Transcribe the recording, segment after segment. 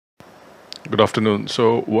Good afternoon.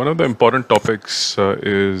 So one of the important topics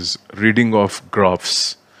is reading of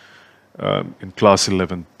graphs in class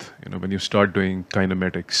 11th, when you start doing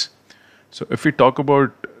kinematics. So if we talk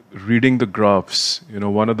about reading the graphs,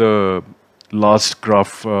 one of the last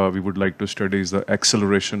graph we would like to study is the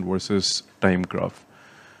acceleration versus time graph.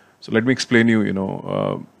 So let me explain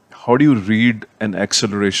how do you read an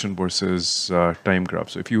acceleration versus time graph.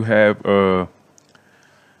 So if you have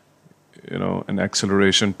an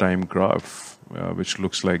acceleration time graph which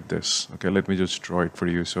looks like this. Okay, let me just draw it for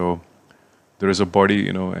you. So there is a body,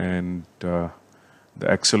 and the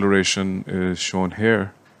acceleration is shown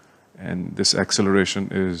here, and this acceleration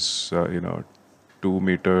is 2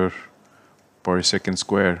 meter per second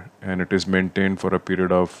square, and it is maintained for a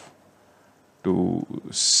period of 2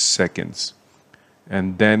 seconds.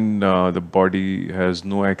 And then the body has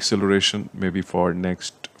no acceleration maybe for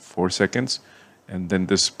next 4 seconds, and then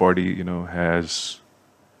this body has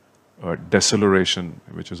deceleration,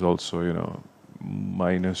 which is also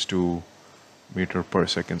minus 2 meter per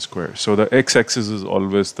second square. So the x-axis is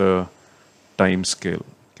always the time scale.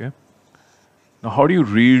 Okay. Now, how do you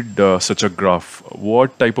read such a graph?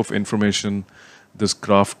 What type of information this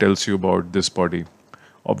graph tells you about this body?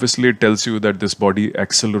 Obviously, it tells you that this body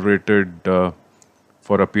accelerated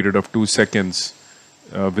for a period of 2 seconds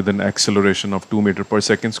with an acceleration of 2 meter per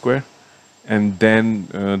second square. And then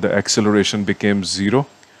the acceleration became 0.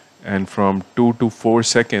 And from 2 to 4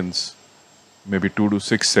 seconds, maybe 2 to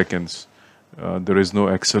 6 seconds, there is no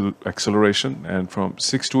acceleration. And from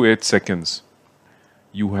 6 to 8 seconds,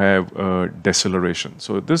 you have deceleration.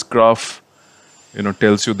 So this graph,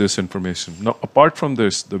 tells you this information. Now, apart from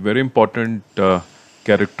this, the very important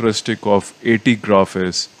characteristic of AT graph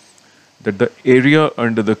is that the area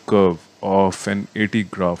under the curve of an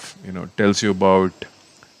AT graph, tells you about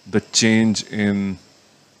the change in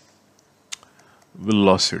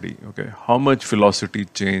velocity. Okay, how much velocity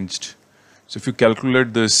changed? So if you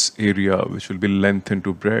calculate this area, which will be length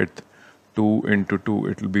into breadth, 2 into 2,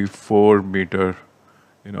 it will be 4 meter,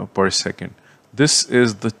 per second. This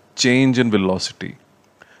is the change in velocity,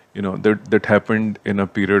 that happened in a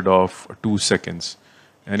period of 2 seconds.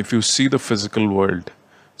 And if you see the physical world,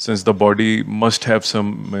 since the body must have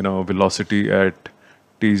some, velocity at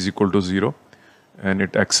t is equal to 0, and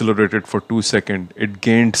it accelerated for 2 seconds, it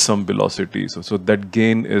gained some velocity. So that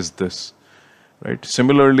gain is this, right?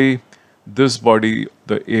 Similarly, this body,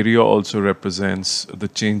 the area also represents the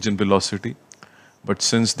change in velocity. But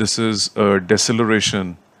since this is a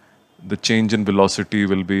deceleration, the change in velocity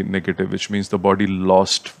will be negative, which means the body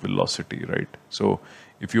lost velocity, right? So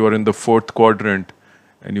if you are in the fourth quadrant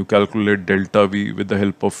and you calculate delta V with the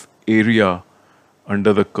help of area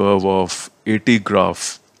under the curve of AT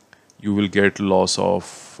graph, you will get loss of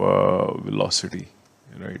velocity,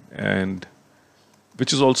 right? And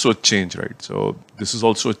which is also a change, right? So this is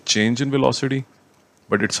also a change in velocity,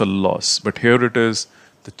 but it's a loss. But here it is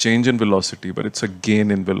the change in velocity, but it's a gain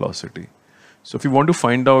in velocity. So if you want to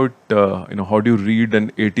find out, how do you read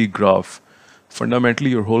an AT graph, fundamentally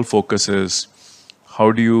your whole focus is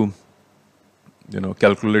how do you,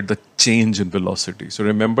 calculate the change in velocity. So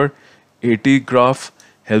remember, AT graph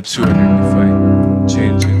helps you